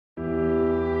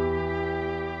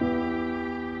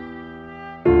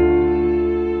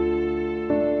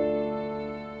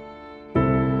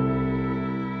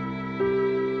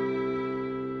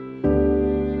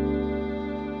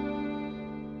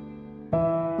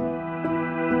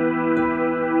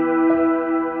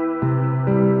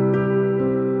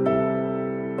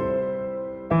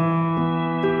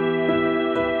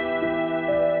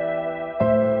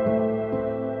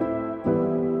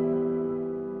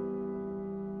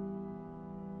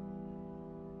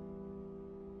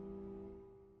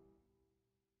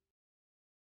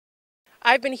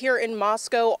I've been here in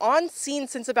Moscow on scene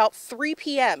since about 3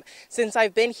 p.m. Since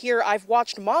I've been here, I've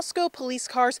watched Moscow police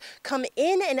cars come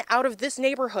in and out of this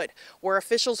neighborhood, where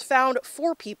officials found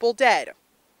 4 people dead.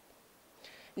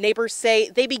 Neighbors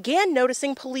say they began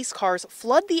noticing police cars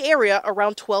flood the area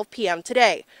around 12 p.m.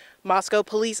 today. Moscow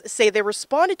police say they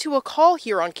responded to a call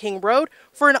here on King Road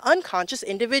for an unconscious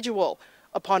individual.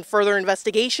 Upon further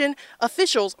investigation,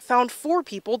 officials found 4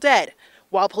 people dead.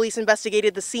 While police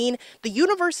investigated the scene, the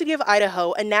University of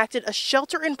Idaho enacted a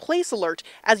shelter-in-place alert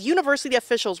as university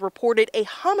officials reported a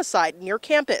homicide near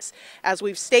campus. As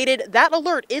we've stated, that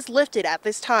alert is lifted at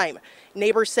this time.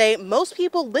 Neighbors say most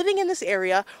people living in this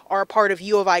area are a part of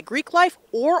U of I Greek life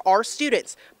or are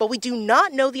students, but we do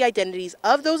not know the identities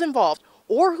of those involved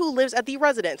or who lives at the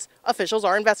residence. Officials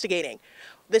are investigating.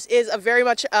 This is a very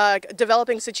much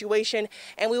developing situation,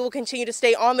 and we will continue to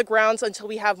stay on the grounds until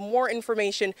we have more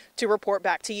information to report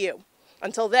back to you.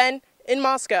 Until then, in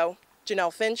Moscow,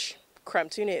 Janelle Finch,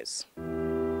 KREM 2 News.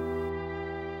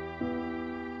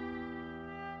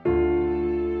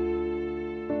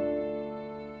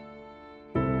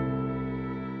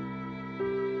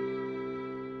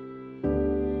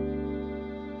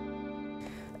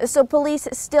 So police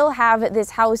still have this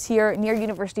house here near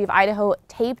University of Idaho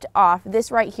taped off.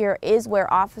 This right here is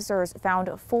where officers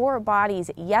found 4 bodies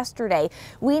yesterday.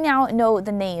 We now know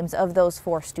the names of those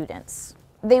 4 students.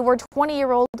 They were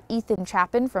 20-year-old Ethan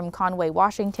Chapin from Conway,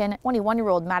 Washington,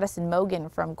 21-year-old Madison Mogan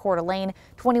from Coeur d'Alene,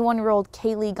 21-year-old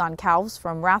Kaylee Goncalves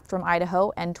from Rathdrum,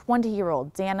 Idaho, and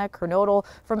 20-year-old Dana Kernodle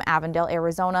from Avondale,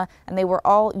 Arizona, and they were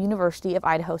all University of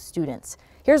Idaho students.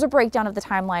 Here's a breakdown of the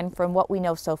timeline from what we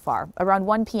know so far. Around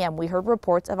 1 p.m., we heard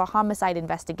reports of a homicide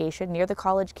investigation near the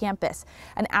college campus.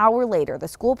 An hour later, the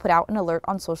school put out an alert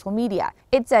on social media.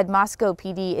 It said Moscow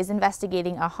PD is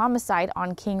investigating a homicide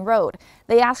on King Road.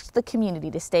 They asked the community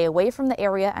to stay away from the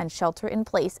area and shelter in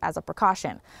place as a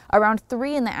precaution. Around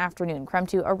 3 in the afternoon, KREM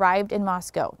 2 arrived in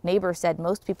Moscow. Neighbors said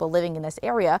most people living in this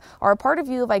area are a part of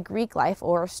U of I Greek life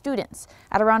or are students.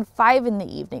 At around 5 in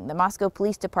the evening, the Moscow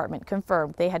Police Department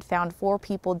confirmed they had found 4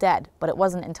 people dead, but it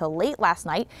wasn't until late last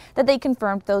night that they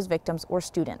confirmed those victims were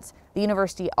students. The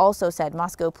university also said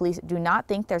Moscow police do not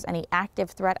think there's any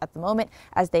active threat at the moment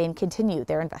as they continue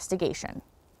their investigation.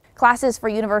 Classes for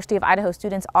University of Idaho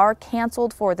students are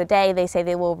canceled for the day. They say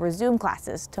they will resume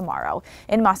classes tomorrow.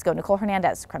 In Moscow, Nicole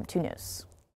Hernandez, KREM 2 News.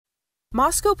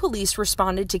 Moscow police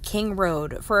responded to King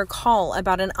Road for a call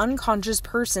about an unconscious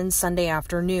person Sunday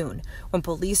afternoon. When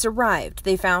police arrived,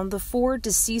 they found the 4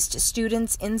 deceased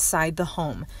students inside the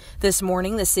home. This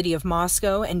morning, the city of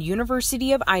Moscow and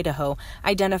University of Idaho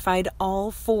identified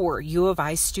all 4 U of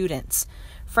I students.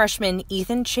 Freshman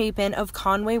Ethan Chapin of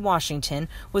Conway, Washington,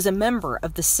 was a member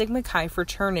of the Sigma Chi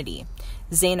fraternity.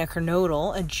 Dana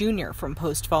Kernodle, a junior from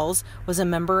Post Falls, was a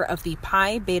member of the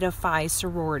Pi Beta Phi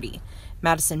sorority.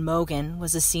 Madison Mogan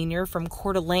was a senior from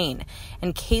Coeur d'Alene,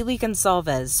 and Kaylee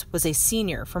Goncalves was a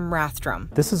senior from Rathdrum.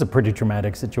 This is a pretty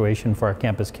traumatic situation for our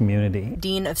campus community.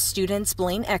 Dean of Students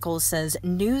Blaine Eccles says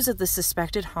news of the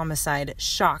suspected homicide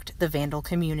shocked the Vandal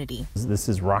community. This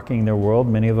is rocking their world.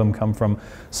 Many of them come from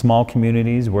small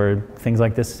communities where things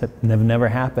like this have never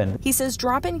happened. He says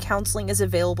drop-in counseling is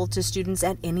available to students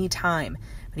at any time,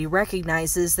 but he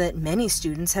recognizes that many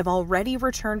students have already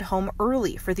returned home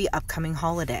early for the upcoming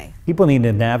holiday. People need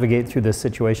to navigate through this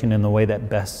situation in the way that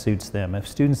best suits them. If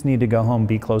students need to go home,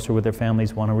 be closer with their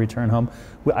families, want to return home,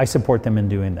 I support them in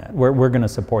doing that. We're going to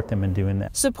support them in doing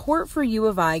that. Support for U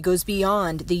of I goes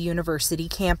beyond the university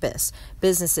campus.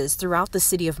 Businesses throughout the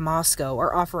city of Moscow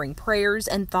are offering prayers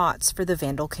and thoughts for the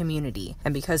Vandal community.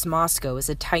 And because Moscow is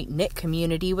a tight-knit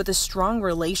community with a strong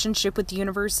relationship with the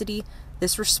university,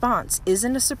 this response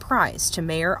isn't a surprise to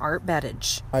Mayor Art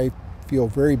Bettich. I feel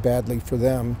very badly for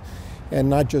them, and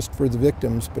not just for the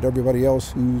victims, but everybody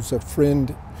else who's a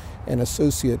friend and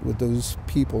associate with those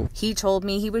people. He told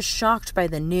me he was shocked by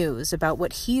the news about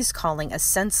what he's calling a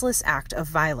senseless act of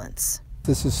violence.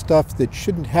 This is stuff that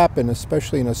shouldn't happen,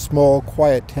 especially in a small,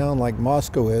 quiet town like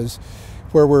Moscow is,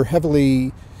 where we're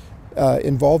heavily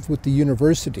involved with the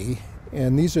university.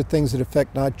 And these are things that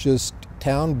affect not just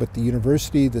town, but the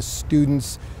university, the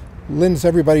students, lends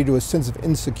everybody to a sense of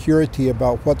insecurity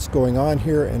about what's going on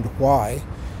here and why.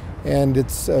 And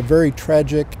it's a very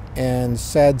tragic and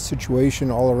sad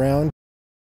situation all around.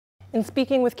 In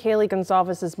speaking with Kaylee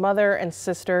Goncalves' mother and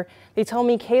sister, they tell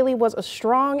me Kaylee was a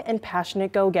strong and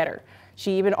passionate go-getter.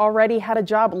 She even already had a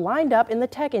job lined up in the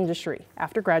tech industry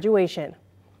after graduation.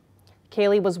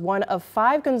 Kaylee was one of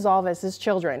 5 Goncalves'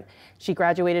 children. She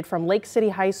graduated from Lake City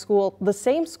High School, the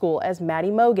same school as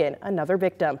Maddie Mogan, another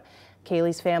victim.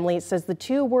 Kaylee's family says the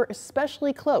two were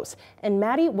especially close, and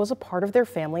Maddie was a part of their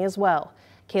family as well.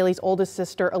 Kaylee's oldest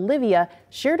sister, Olivia,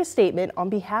 shared a statement on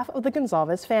behalf of the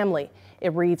Gonzalez family.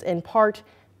 It reads in part,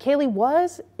 "Kaylee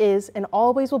was, is, and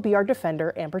always will be our defender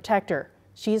and protector.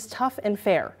 She is tough and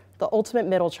fair, the ultimate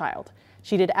middle child.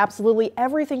 She did absolutely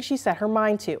everything she set her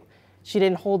mind to. She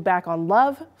didn't hold back on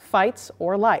love, fights,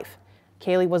 or life.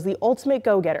 Kaylee was the ultimate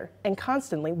go-getter and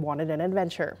constantly wanted an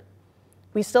adventure."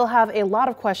 We still have a lot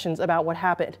of questions about what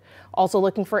happened. Also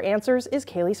looking for answers is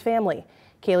Kaylee's family.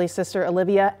 Kaylee's sister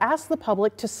Olivia asked the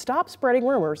public to stop spreading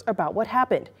rumors about what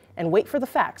happened and wait for the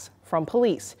facts from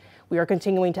police. We are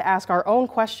continuing to ask our own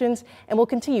questions and will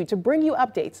continue to bring you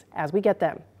updates as we get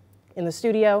them. In the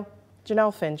studio,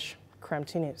 Janelle Finch, KREM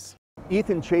 2 News.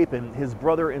 Ethan Chapin, his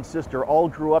brother and sister, all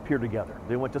grew up here together.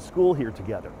 They went to school here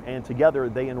together, and together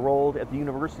they enrolled at the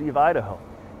University of Idaho.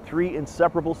 3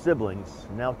 inseparable siblings,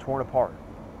 now torn apart.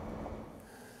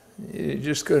 You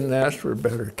just couldn't ask for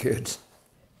better kids.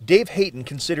 Dave Hayton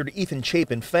considered Ethan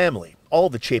Chapin family, all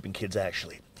the Chapin kids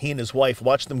actually. He and his wife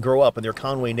watched them grow up in their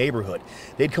Conway neighborhood.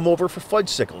 They'd come over for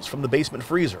fudgesicles from the basement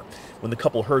freezer. When the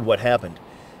couple heard what happened,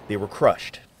 they were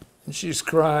crushed. And she's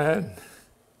crying.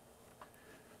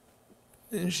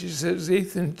 And she says,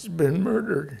 "Ethan's been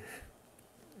murdered."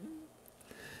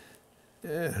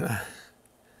 And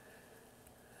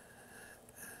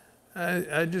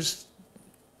I just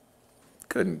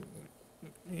couldn't,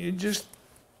 you just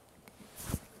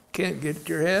can't get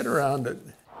your head around it.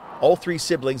 All 3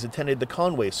 siblings attended the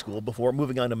Conway School before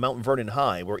moving on to Mount Vernon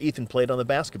High, where Ethan played on the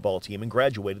basketball team and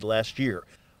graduated last year.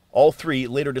 All 3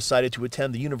 later decided to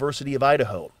attend the University of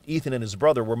Idaho. Ethan and his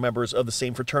brother were members of the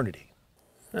same fraternity.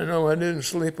 I know I didn't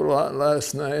sleep a lot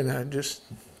last night. I'm just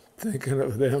thinking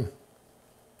of them.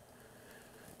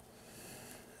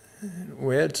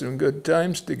 We had some good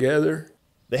times together.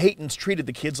 The Haytons treated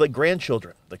the kids like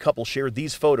grandchildren. The couple shared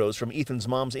these photos from Ethan's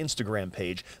mom's Instagram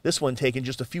page, this one taken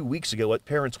just a few weeks ago at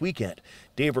Parents' Weekend.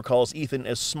 Dave recalls Ethan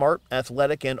as smart,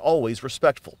 athletic, and always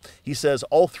respectful. He says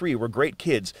all 3 were great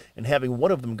kids, and having one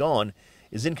of them gone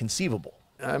is inconceivable.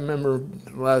 I remember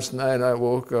last night I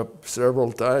woke up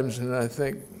several times and I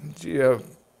think, gee, I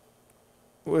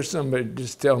wish somebody would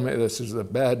just tell me this is a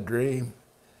bad dream.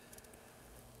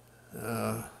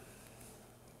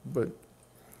 But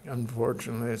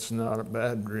unfortunately, it's not a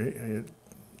bad dream.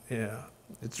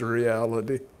 It's a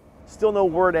reality. Still no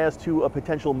word as to a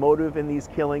potential motive in these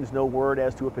killings, no word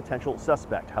as to a potential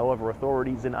suspect. However,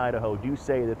 authorities in Idaho do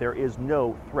say that there is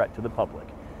no threat to the public.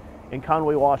 In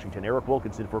Conway, Washington, Eric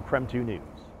Wilkinson for KREM 2 News.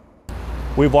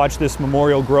 We've watched this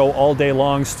memorial grow all day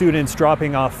long. Students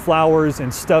dropping off flowers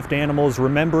and stuffed animals,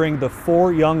 remembering the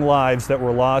 4 young lives that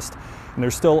were lost. And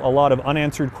there's still a lot of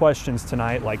unanswered questions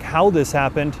tonight, like how this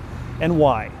happened and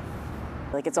why.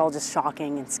 Like, it's all just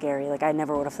shocking and scary. Like, I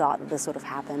never would have thought that this would have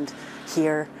happened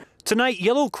here. Tonight,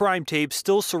 yellow crime tape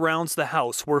still surrounds the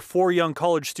house where 4 young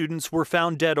college students were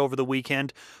found dead over the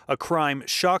weekend, a crime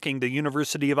shocking the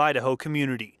University of Idaho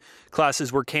community.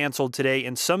 Classes were canceled today,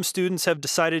 and some students have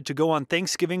decided to go on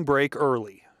Thanksgiving break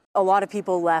early. A lot of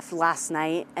people left last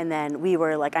night, and then we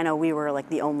were like, I know we were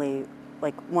like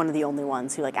one of the only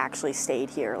ones who actually stayed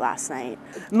here last night.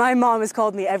 My mom has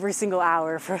called me every single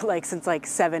hour for since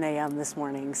 7 a.m. this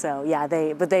morning. So yeah,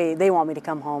 they want me to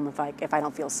come home if I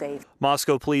don't feel safe.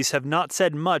 Moscow police have not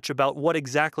said much about what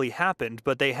exactly happened,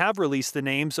 but they have released the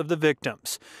names of the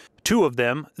victims. 2 of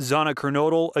them, Zana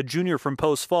Kernodle, a junior from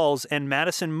Post Falls, and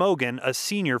Madison Mogan, a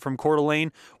senior from Coeur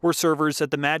d'Alene, were servers at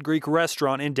the Mad Greek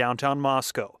restaurant in downtown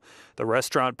Moscow. The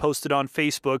restaurant posted on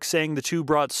Facebook saying the 2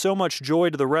 brought so much joy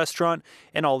to the restaurant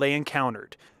and all they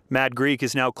encountered. Mad Greek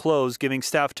is now closed, giving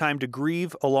staff time to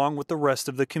grieve along with the rest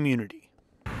of the community.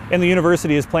 And the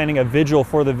university is planning a vigil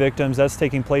for the victims. That's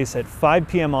taking place at 5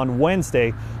 p.m. on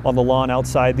Wednesday on the lawn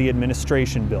outside the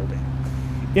administration building.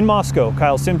 In Moscow,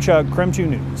 Kyle Simchuk, KREM 2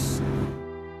 News.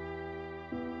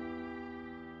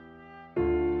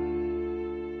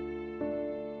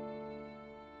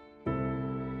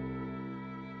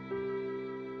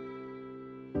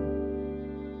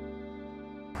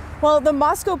 Well, the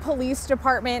Moscow Police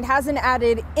Department hasn't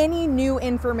added any new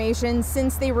information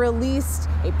since they released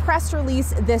a press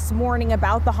release this morning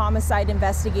about the homicide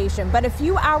investigation. But a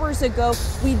few hours ago,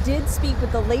 we did speak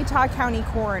with the Latah County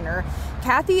coroner.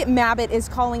 Kathy Mabbitt is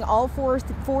calling all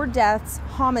four deaths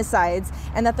homicides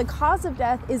and that the cause of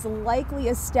death is likely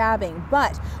a stabbing.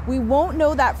 But we won't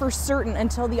know that for certain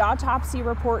until the autopsy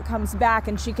report comes back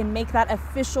and she can make that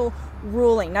official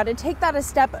ruling. Now, to take that a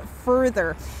step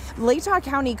further, Latah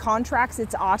County contracts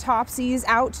its autopsies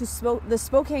out to the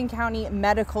Spokane County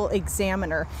Medical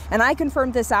Examiner. And I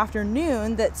confirmed this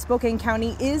afternoon that Spokane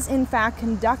County is in fact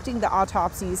conducting the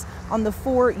autopsies on the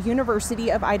 4 University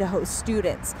of Idaho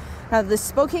students. Now, the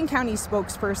Spokane County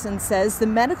spokesperson says the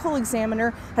medical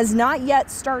examiner has not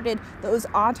yet started those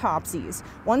autopsies.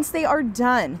 Once they are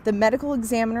done, the medical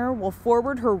examiner will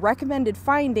forward her recommended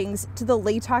findings to the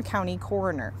Latah County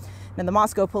coroner. Now, the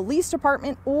Moscow Police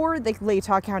Department or the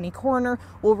Latah County coroner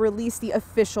will release the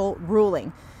official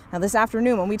ruling. Now, this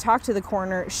afternoon, when we talked to the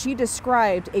coroner, she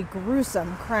described a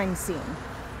gruesome crime scene.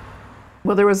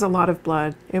 Well, there was a lot of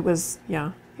blood. It's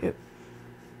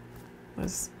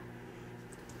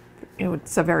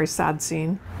a very sad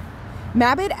scene.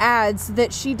 Mabbitt adds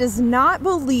that she does not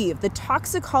believe the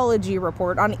toxicology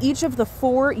report on each of the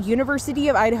 4 University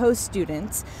of Idaho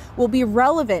students will be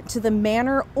relevant to the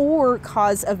manner or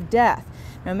cause of death.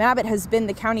 Now, Mabbitt has been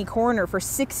the county coroner for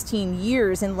 16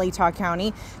 years in Latah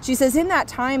County. She says in that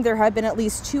time there have been at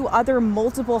least 2 other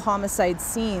multiple homicide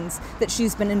scenes that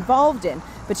she's been involved in.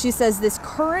 But she says this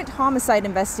current homicide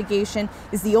investigation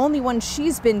is the only one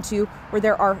she's been to where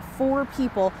there are 4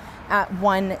 people at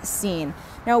one scene.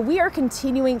 Now, we are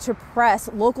continuing to press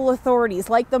local authorities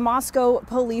like the Moscow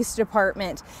Police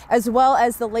Department, as well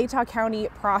as the Latah County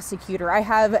prosecutor. I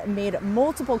have made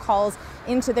multiple calls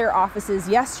into their offices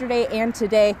yesterday and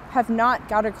today, have not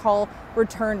got a call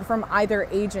returned from either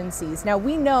agencies. Now,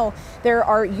 we know there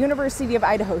are University of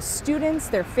Idaho students,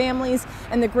 their families,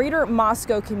 and the greater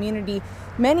Moscow community,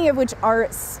 many of which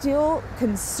are still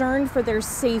concerned for their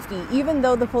safety, even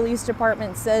though the police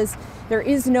department says there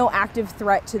is no active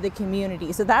threat to the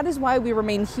community. So that is why we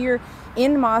remain here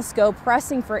in Moscow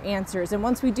pressing for answers. And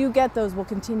once we do get those, we'll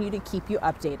continue to keep you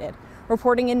updated.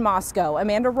 Reporting in Moscow,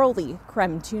 Amanda Rowley,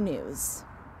 KREM 2 News.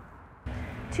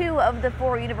 2 of the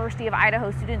 4 University of Idaho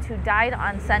students who died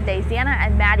on Sunday, Xana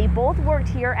and Maddie, both worked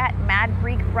here at Mad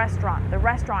Creek Restaurant. The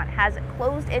restaurant has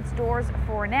closed its doors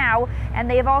for now, and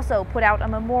they have also put out a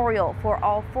memorial for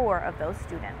all 4 of those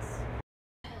students.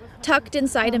 Tucked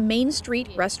inside a Main Street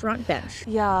restaurant bench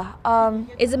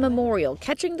is a memorial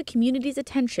catching the community's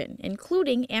attention,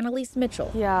 including Annalise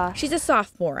Mitchell. She's a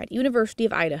sophomore at University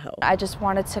of Idaho. I just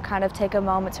wanted to kind of take a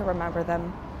moment to remember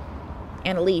them.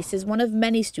 Annalise is one of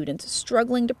many students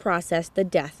struggling to process the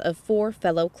death of 4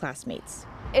 fellow classmates.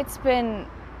 It's been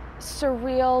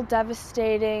surreal,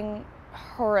 devastating,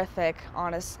 horrific,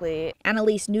 honestly.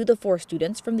 Annalise knew the 4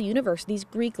 students from the university's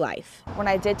Greek life. When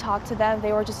I did talk to them,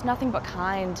 they were just nothing but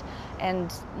kind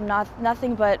and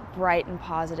nothing but bright and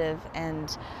positive,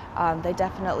 and they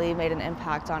definitely made an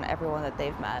impact on everyone that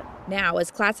they've met. Now, as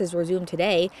classes resume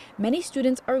today, many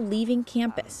students are leaving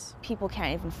campus. People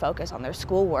can't even focus on their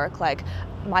schoolwork. Like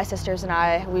my sisters and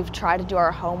I, we've tried to do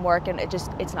our homework and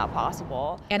it's not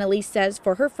possible. Annalise says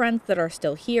for her friends that are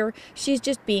still here, she's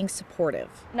just being supportive.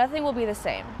 Nothing will be the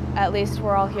same. At least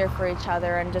we're all here for each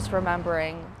other and just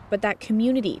remembering. But that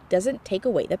community doesn't take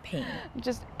away the pain. I'm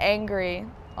just angry,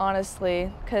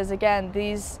 honestly, because again,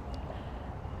 it's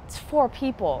 4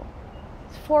 people.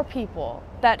 4 people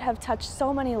that have touched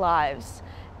so many lives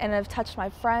and have touched my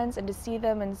friends, and to see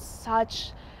them in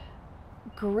such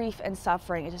grief and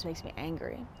suffering, it just makes me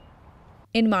angry.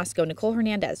 In Moscow, Nicole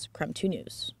Hernandez, KREM 2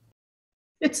 News.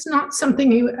 It's not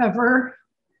something you ever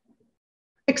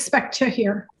expect to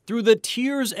hear. Through the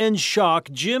tears and shock,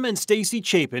 Jim and Stacy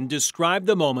Chapin described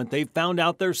the moment they found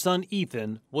out their son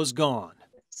Ethan was gone.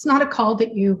 It's not a call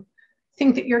that you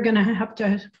think that you're going to have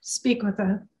to speak with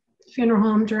a funeral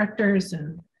home directors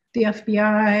and the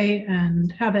FBI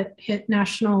and have it hit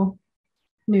national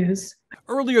news.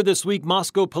 Earlier this week,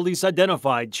 Moscow police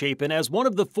identified Chapin as one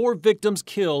of the 4 victims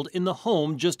killed in the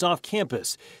home just off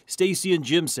campus. Stacy and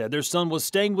Jim said their son was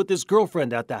staying with his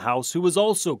girlfriend at the house, who was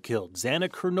also killed, Xana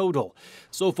Kernodle.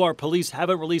 So far, police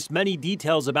haven't released many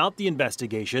details about the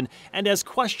investigation, and as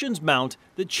questions mount,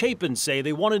 the Chapins say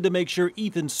they wanted to make sure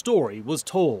Ethan's story was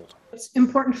told. It's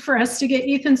important for us to get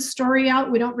Ethan's story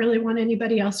out. We don't really want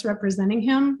anybody else representing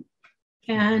him.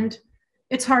 And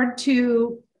it's hard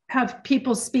to have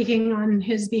people speaking on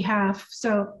his behalf.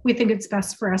 So we think it's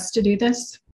best for us to do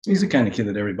this. He's the kind of kid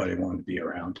that everybody wanted to be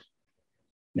around.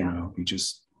 You know, he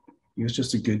was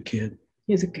just a good kid.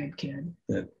 He's a good kid.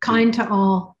 That kind to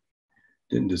all.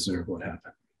 Didn't deserve what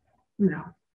happened. No.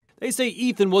 They say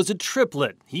Ethan was a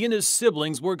triplet. He and his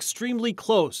siblings were extremely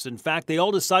close. In fact, they all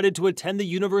decided to attend the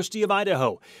University of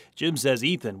Idaho. Jim says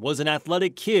Ethan was an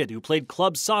athletic kid who played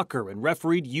club soccer and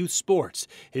refereed youth sports.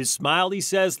 His smile, he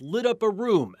says, lit up a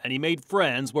room, and he made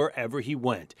friends wherever he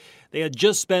went. They had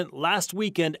just spent last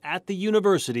weekend at the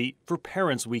university for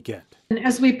Parents' Weekend. And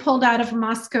as we pulled out of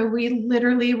Moscow, we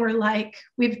literally were like,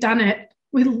 we've done it.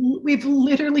 We've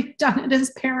literally done it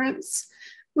as parents.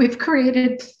 We've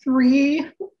created 3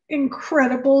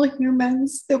 incredible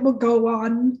humans that will go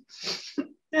on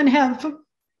and have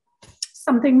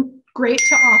something great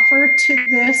to offer to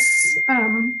this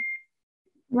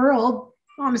world.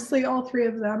 Honestly, all 3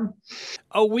 of them.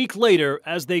 A week later,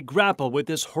 as they grapple with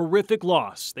this horrific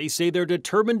loss, they say they're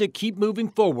determined to keep moving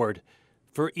forward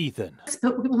for Ethan.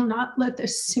 But we will not let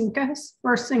this sink us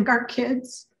or sink our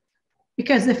kids,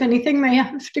 because if anything, they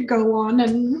have to go on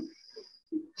and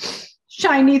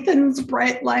shine Ethan's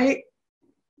bright light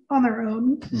on their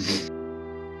own. Mm-hmm.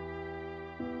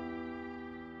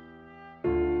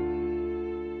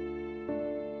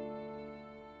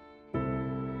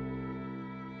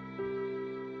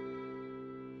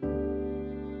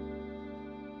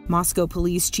 Moscow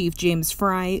Police Chief James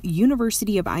Fry,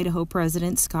 University of Idaho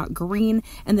President Scott Green,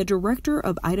 and the Director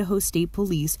of Idaho State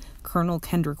Police, Colonel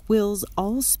Kendrick Wills,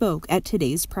 all spoke at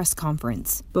today's press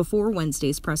conference. Before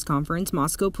Wednesday's press conference,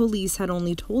 Moscow Police had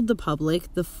only told the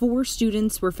public the 4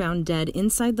 students were found dead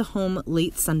inside the home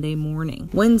late Sunday morning.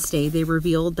 Wednesday, they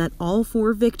revealed that all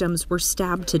 4 victims were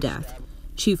stabbed to death.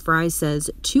 Chief Fry says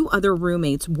 2 other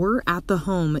roommates were at the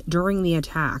home during the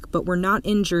attack but were not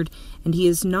injured, and he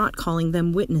is not calling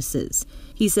them witnesses.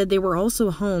 He said they were also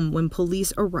home when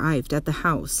police arrived at the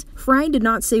house. Fry did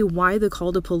not say why the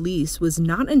call to police was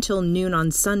not until noon on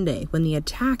Sunday, when the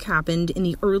attack happened in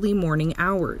the early morning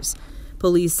hours.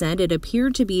 Police said it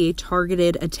appeared to be a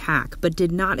targeted attack, but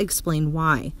did not explain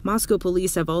why. Moscow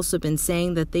police have also been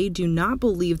saying that they do not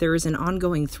believe there is an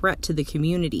ongoing threat to the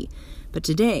community. But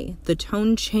today, the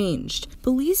tone changed.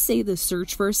 Police say the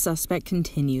search for a suspect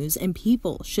continues and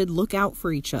people should look out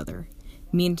for each other.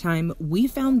 Meantime, we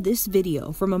found this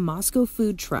video from a Moscow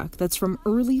food truck that's from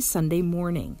early Sunday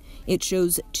morning. It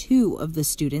shows 2 of the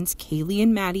students, Kaylee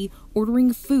and Maddie,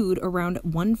 ordering food around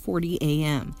 1:40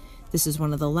 a.m. This is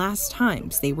one of the last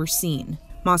times they were seen.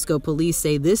 Moscow police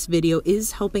say this video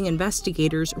is helping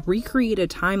investigators recreate a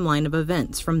timeline of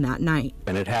events from that night.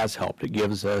 And it has helped. It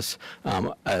gives us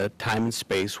a time and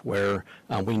space where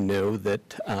we know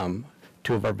that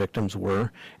 2 of our victims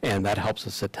were, and that helps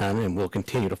us a ton, and we'll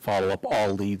continue to follow up all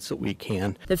leads that we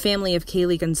can. The family of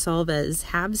Kaylee Gonsalves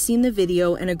have seen the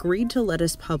video and agreed to let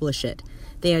us publish it.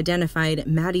 They identified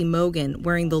Maddie Mogan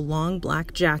wearing the long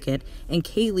black jacket and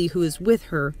Kaylee, who is with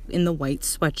her, in the white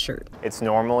sweatshirt. It's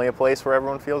normally a place where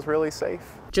everyone feels really safe.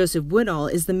 Joseph Woodall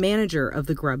is the manager of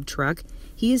the grub truck.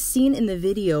 He is seen in the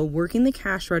video working the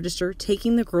cash register,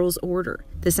 taking the girl's order.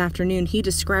 This afternoon, he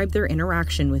described their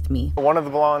interaction with me. One of the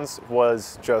blondes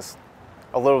was just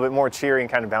a little bit more cheery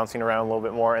and kind of bouncing around a little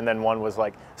bit more, and then one was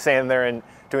like standing there and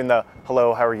doing the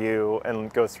hello, how are you,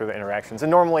 and goes through the interactions.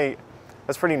 And normally,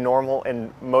 that's pretty normal.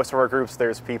 In most of our groups,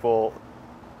 there's people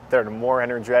that are more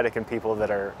energetic and people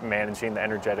that are managing the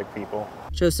energetic people.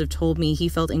 Joseph told me he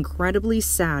felt incredibly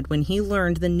sad when he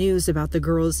learned the news about the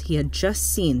girls he had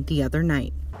just seen the other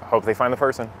night. I hope they find the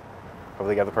person. Hope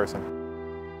they get the person.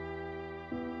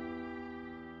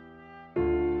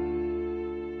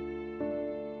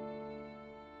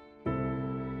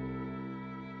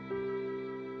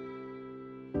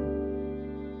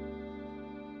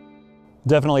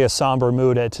 Definitely a somber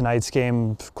mood at tonight's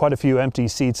game. Quite a few empty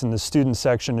seats in the student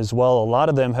section as well. A lot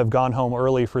of them have gone home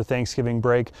early for Thanksgiving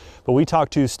break, but we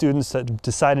talked to students that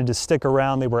decided to stick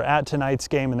around. They were at tonight's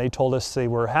game and they told us they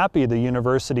were happy the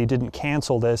university didn't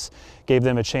cancel this, gave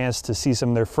them a chance to see some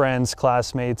of their friends,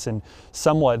 classmates, and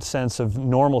somewhat sense of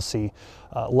normalcy.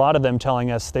 A lot of them telling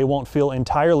us they won't feel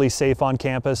entirely safe on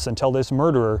campus until this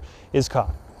murderer is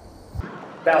caught.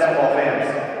 Basketball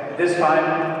fans, at this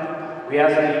time, we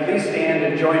ask that you please stand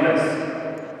and join us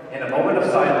in a moment of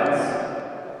silence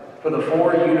for the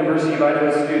 4 University of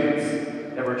Idaho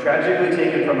students that were tragically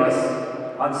taken from us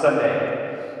on Sunday.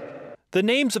 The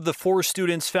names of the 4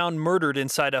 students found murdered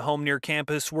inside a home near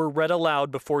campus were read aloud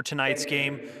before tonight's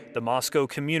game. The Moscow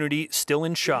community still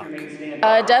in shock.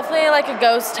 Definitely like a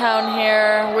ghost town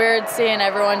here. Weird seeing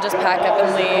everyone just pack up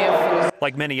and leave.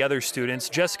 Like many other students,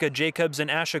 Jessica Jacobs and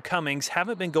Asha Cummings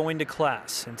haven't been going to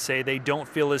class and say they don't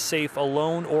feel as safe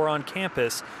alone or on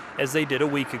campus as they did a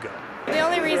week ago. The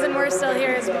only reason we're still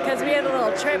here is because we had a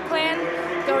little trip planned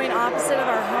going opposite of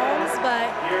our homes, but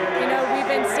you know, we've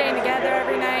been staying together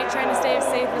every night, trying to stay as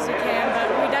safe as we can, but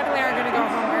we definitely aren't going to go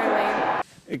home early.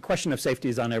 A question of safety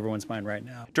is on everyone's mind right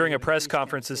now. During a press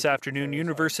conference this afternoon,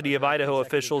 University of Idaho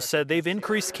officials said they've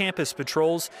increased campus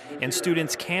patrols and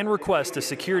students can request a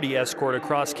security escort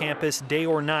across campus day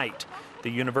or night. The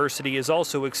university is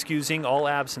also excusing all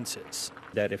absences.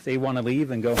 That if they want to leave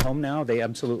and go home now, they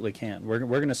absolutely can. We're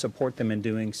going to support them in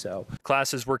doing so.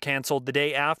 Classes were canceled the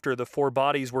day after the 4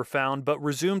 bodies were found, but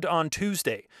resumed on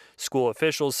Tuesday. School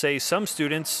officials say some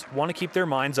students want to keep their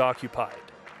minds occupied.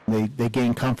 They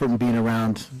gain comfort in being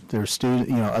around their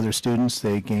other students.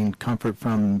 They gain comfort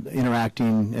from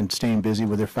interacting and staying busy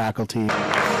with their faculty.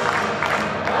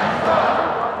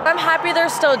 I'm happy they're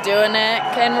still doing it,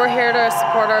 and we're here to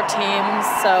support our teams,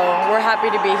 so we're happy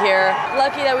to be here.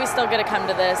 Lucky that we still get to come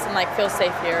to this and feel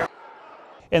safe here.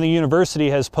 And the university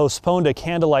has postponed a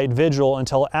candlelight vigil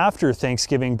until after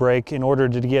Thanksgiving break in order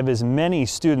to give as many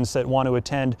students that want to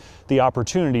attend the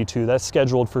opportunity to. That's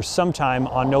scheduled for sometime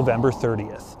on November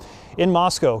 30th. In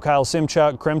Moscow, Kyle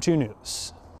Simchuk, KREM 2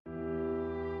 News.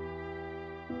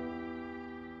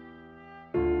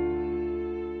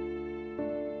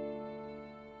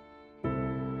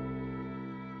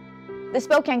 The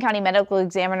Spokane County Medical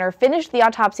Examiner finished the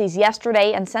autopsies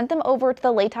yesterday and sent them over to the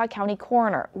Latah County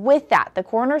Coroner. With that, the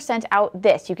coroner sent out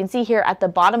this. You can see here at the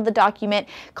bottom of the document,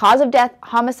 cause of death,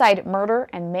 homicide, murder,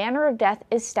 and manner of death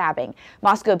is stabbing.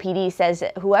 Moscow PD says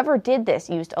whoever did this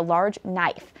used a large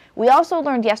knife. We also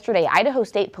learned yesterday Idaho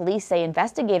State Police say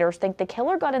investigators think the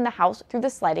killer got in the house through the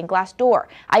sliding glass door.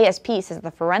 ISP says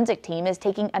the forensic team is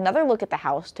taking another look at the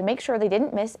house to make sure they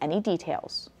didn't miss any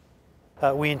details.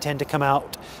 We intend to come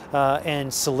out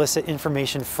and solicit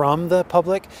information from the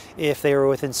public if they are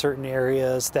within certain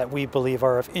areas that we believe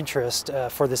are of interest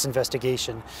for this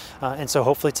investigation. And so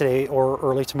hopefully today or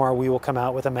early tomorrow we will come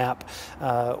out with a map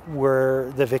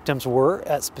where the victims were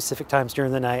at specific times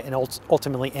during the night and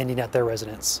ultimately ending at their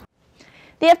residence.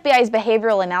 The FBI's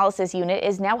Behavioral Analysis Unit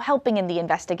is now helping in the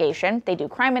investigation. They do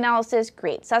crime analysis,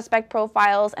 create suspect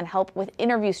profiles, and help with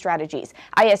interview strategies.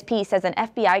 ISP says an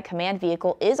FBI command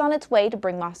vehicle is on its way to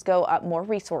bring Moscow up more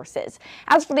resources.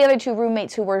 As for the other 2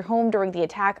 roommates who were home during the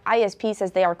attack, ISP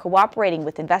says they are cooperating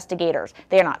with investigators.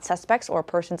 They are not suspects or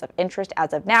persons of interest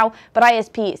as of now, but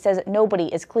ISP says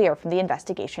nobody is clear from the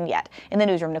investigation yet. In the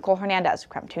newsroom, Nicole Hernandez,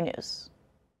 KREM 2 News.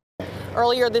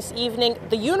 Earlier this evening,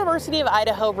 the University of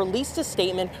Idaho released a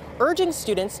statement urging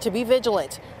students to be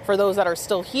vigilant. For those that are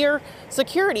still here,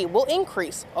 security will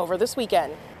increase over this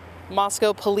weekend.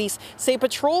 Moscow police say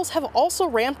patrols have also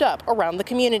ramped up around the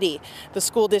community. The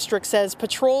school district says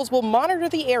patrols will monitor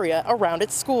the area around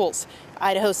its schools.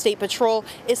 Idaho State Patrol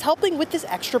is helping with this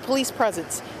extra police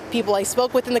presence. People I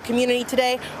spoke with in the community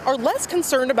today are less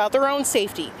concerned about their own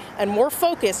safety and more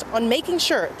focused on making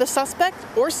sure the suspect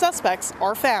or suspects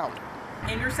are found.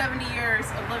 In your 70 years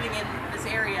of living in this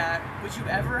area, would you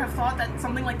ever have thought that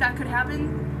something like that could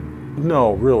happen?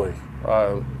 No, really.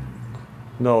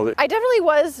 No. I definitely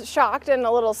was shocked and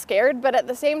a little scared, but at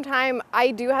the same time, I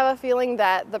do have a feeling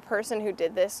that the person who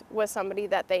did this was somebody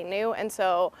that they knew, and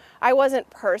so I wasn't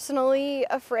personally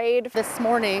afraid. This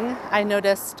morning, I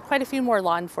noticed quite a few more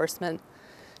law enforcement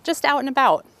just out and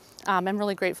about. I'm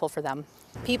really grateful for them.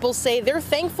 People say they're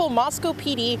thankful Moscow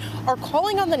PD are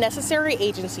calling on the necessary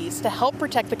agencies to help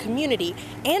protect the community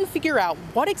and figure out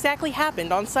what exactly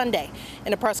happened on Sunday.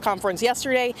 In a press conference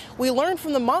yesterday, we learned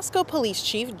from the Moscow Police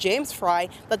Chief, James Fry,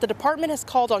 that the department has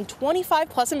called on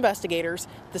 25+ investigators,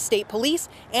 the state police,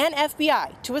 and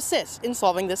FBI to assist in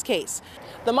solving this case.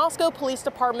 The Moscow Police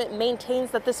Department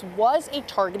maintains that this was a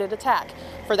targeted attack.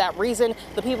 For that reason,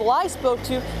 the people I spoke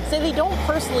to say they don't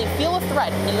personally feel a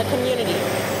threat in the community.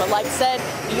 But like said,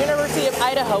 the University of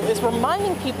Idaho is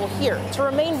reminding people here to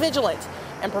remain vigilant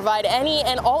and provide any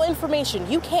and all information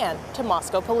you can to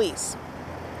Moscow police.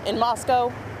 In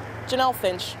Moscow, Janelle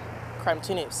Finch, KREM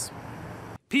 2 News.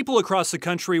 People across the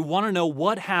country want to know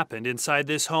what happened inside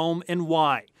this home and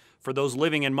why. For those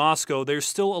living in Moscow, there's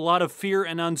still a lot of fear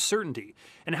and uncertainty.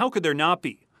 And how could there not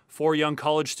be? 4 young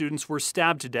college students were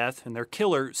stabbed to death, and their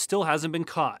killer still hasn't been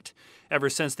caught. Ever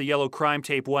since the yellow crime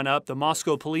tape went up, the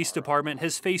Moscow Police Department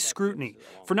has faced scrutiny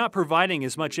for not providing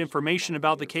as much information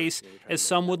about the case as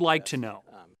some would like to know.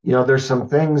 You know, there's some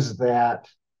things that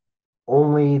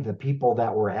only the people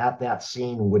that were at that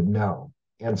scene would know.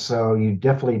 And so you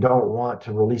definitely don't want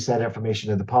to release that information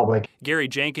to the public. Gary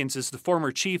Jenkins is the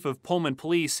former chief of Pullman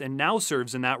Police and now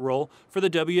serves in that role for the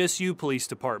WSU Police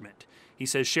Department. He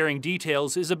says sharing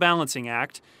details is a balancing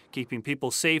act, keeping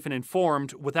people safe and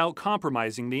informed without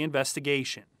compromising the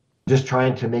investigation. Just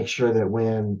trying to make sure that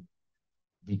when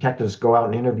detectives go out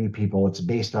and interview people, it's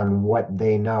based on what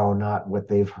they know, not what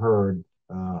they've heard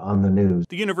on the news.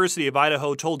 The University of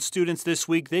Idaho told students this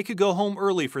week they could go home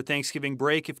early for Thanksgiving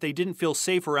break if they didn't feel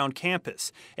safe around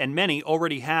campus, and many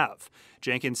already have.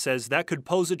 Jenkins says that could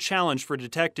pose a challenge for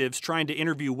detectives trying to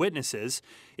interview witnesses.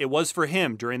 It was for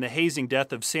him during the hazing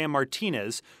death of Sam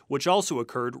Martinez, which also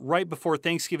occurred right before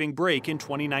Thanksgiving break in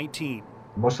 2019.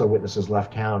 Most of the witnesses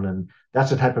left town, and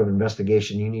that's the type of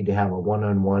investigation you need to have a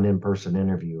one-on-one in-person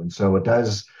interview. And so it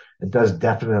does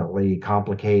definitely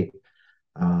complicate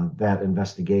that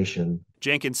investigation.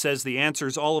 Jenkins says the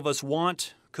answers all of us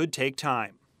want could take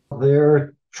time.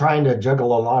 They're trying to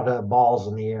juggle a lot of balls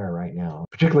in the air right now.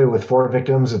 Particularly with 4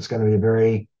 victims, it's going to be a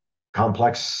very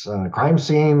complex crime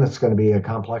scene. It's going to be a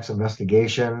complex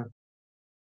investigation.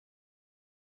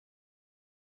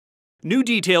 New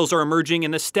details are emerging in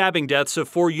the stabbing deaths of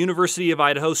 4 University of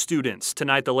Idaho students.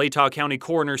 Tonight, the Latah County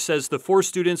coroner says the 4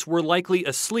 students were likely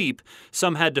asleep.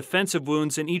 Some had defensive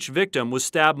wounds, and each victim was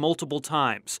stabbed multiple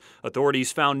times.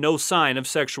 Authorities found no sign of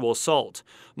sexual assault.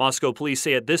 Moscow police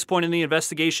say at this point in the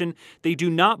investigation, they do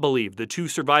not believe the 2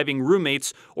 surviving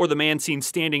roommates or the man seen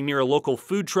standing near a local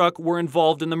food truck were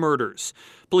involved in the murders.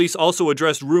 Police also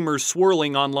addressed rumors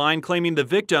swirling online claiming the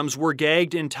victims were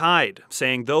gagged and tied,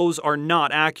 saying those are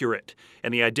not accurate,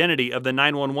 and the identity of the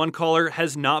 911 caller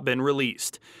has not been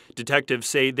released. Detectives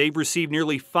say they've received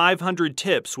nearly 500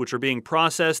 tips which are being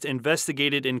processed,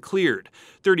 investigated, and cleared.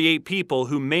 38 people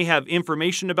who may have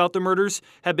information about the murders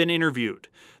have been interviewed.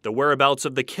 The whereabouts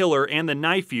of the killer and the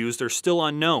knife used are still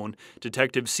unknown.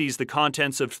 Detectives seized the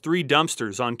contents of 3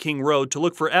 dumpsters on King Road to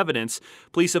look for evidence.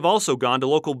 Police have also gone to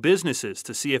local businesses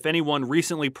to see if anyone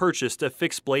recently purchased a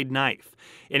fixed-blade knife.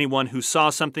 Anyone who saw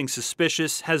something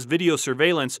suspicious, has video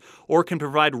surveillance, or can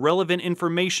provide relevant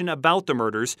information about the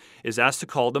murders is asked to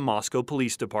call the Moscow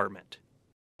Police Department.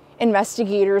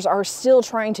 Investigators are still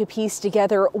trying to piece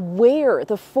together where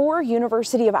the 4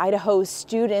 University of Idaho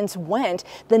students went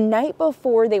the night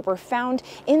before they were found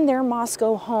in their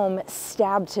Moscow home,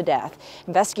 stabbed to death.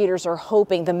 Investigators are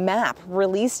hoping the map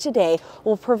released today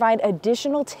will provide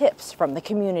additional tips from the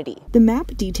community. The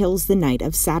map details the night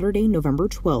of Saturday, November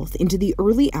 12th into the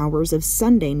early hours of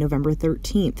Sunday, November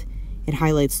 13th. It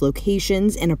highlights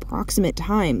locations and approximate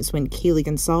times when Kaylee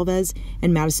Gonsalves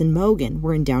and Madison Mogan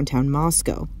were in downtown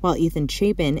Moscow, while Ethan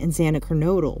Chapin and Xana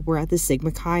Kernodle were at the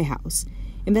Sigma Chi house.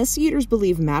 Investigators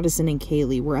believe Madison and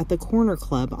Kaylee were at the Corner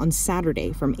Club on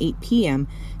Saturday from 8 p.m.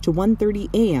 to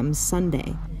 1:30 a.m.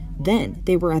 Sunday. Then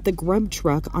they were at the Grub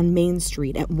Truck on Main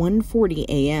Street at 1:40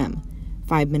 a.m.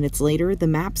 5 minutes later, the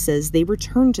map says they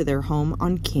returned to their home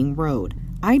on King Road.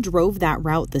 I drove that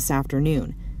route this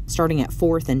afternoon, starting at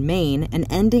 4th and Main and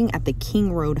ending at the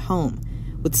King Road home.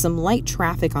 With some light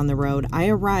traffic on the road, I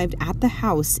arrived at the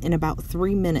house in about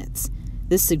 3 minutes.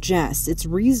 This suggests it's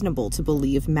reasonable to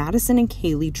believe Madison and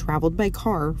Kaylee traveled by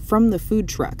car from the food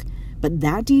truck, but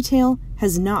that detail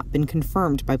has not been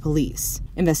confirmed by police.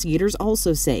 Investigators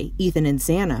also say Ethan and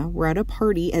Xana were at a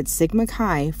party at Sigma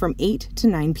Chi from 8 to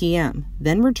 9 p.m.,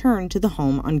 then returned to the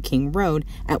home on King Road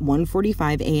at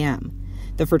 1:45 a.m.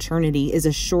 The fraternity is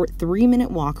a short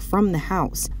 3-minute walk from the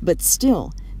house, but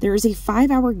still, there is a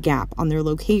 5-hour gap on their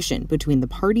location between the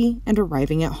party and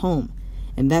arriving at home.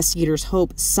 Investigators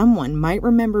hope someone might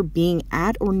remember being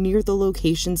at or near the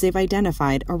locations they've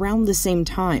identified around the same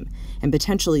time and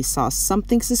potentially saw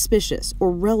something suspicious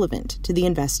or relevant to the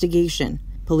investigation.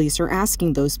 Police are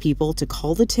asking those people to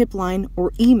call the tip line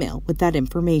or email with that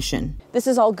information. This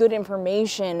is all good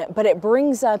information, but it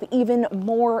brings up even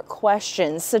more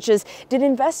questions, such as, did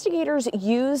investigators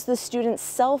use the students'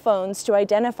 cell phones to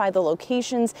identify the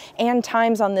locations and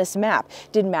times on this map?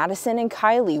 Did Madison and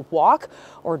Kylie walk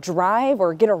or drive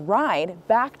or get a ride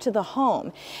back to the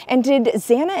home? And did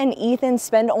Xana and Ethan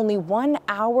spend only 1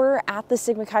 hour at the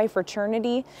Sigma Chi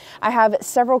fraternity? I have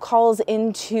several calls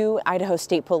into Idaho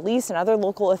State Police and other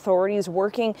local authorities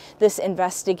working this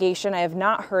investigation. I have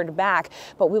not heard back,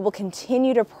 but we will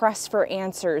continue to press for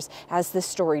answers as this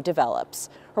story develops.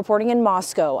 Reporting in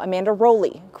Moscow, Amanda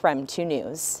Rowley, KREM 2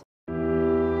 News.